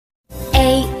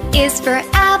is for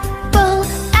apple,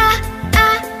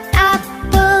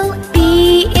 apple.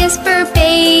 B is for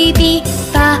baby,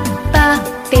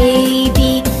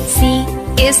 baby. C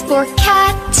is for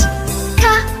cat,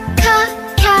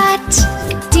 cat.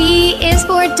 D is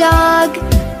for dog,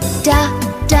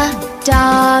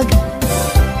 dog.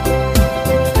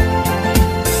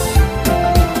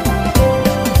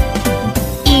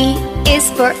 E is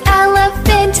for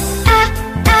elephant,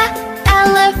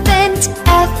 elephant.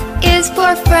 F is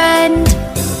for friend,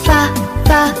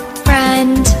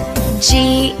 friend. G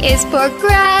is for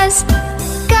grass,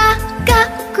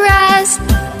 grass.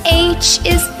 H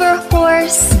is for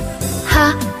horse,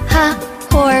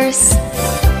 horse.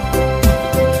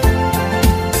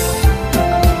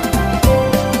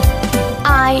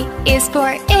 I is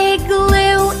for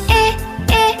igloo,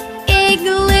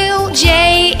 igloo. J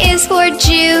is for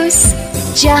juice,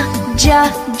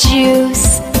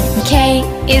 juice. K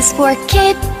is for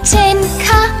kitten,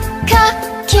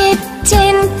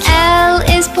 kitten. L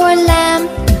is for lamb,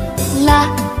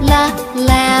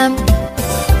 lamb.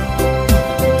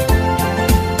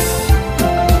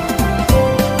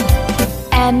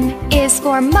 M is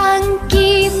for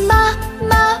monkey,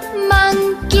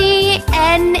 monkey.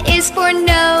 N is for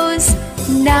nose,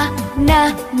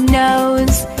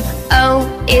 nose. O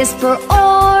is for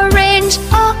orange,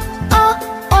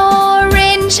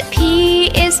 orange. P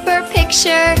is for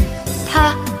picture,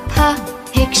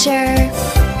 picture.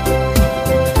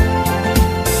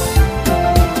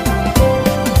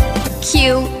 Q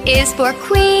is for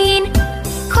queen,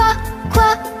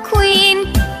 queen.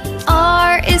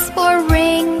 R is for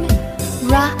ring,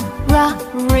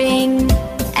 ring.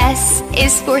 S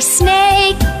is for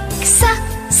snake,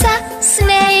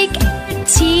 snake.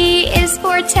 T is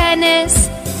for tennis,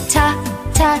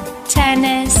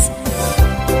 tennis.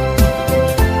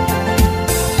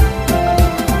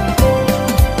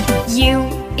 U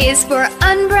is for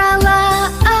umbrella,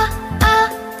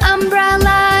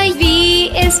 umbrella. V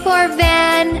is for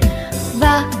van,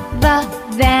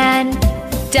 van.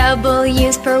 W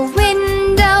is for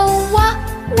window,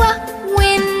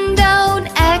 window.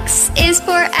 X is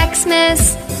for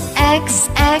Xmas,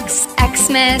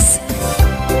 Xmas.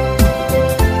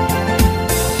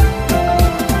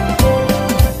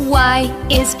 Y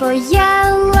is for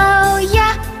yellow,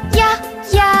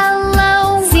 yellow.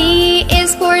 Z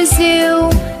is for zoo,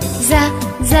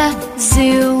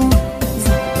 zoo.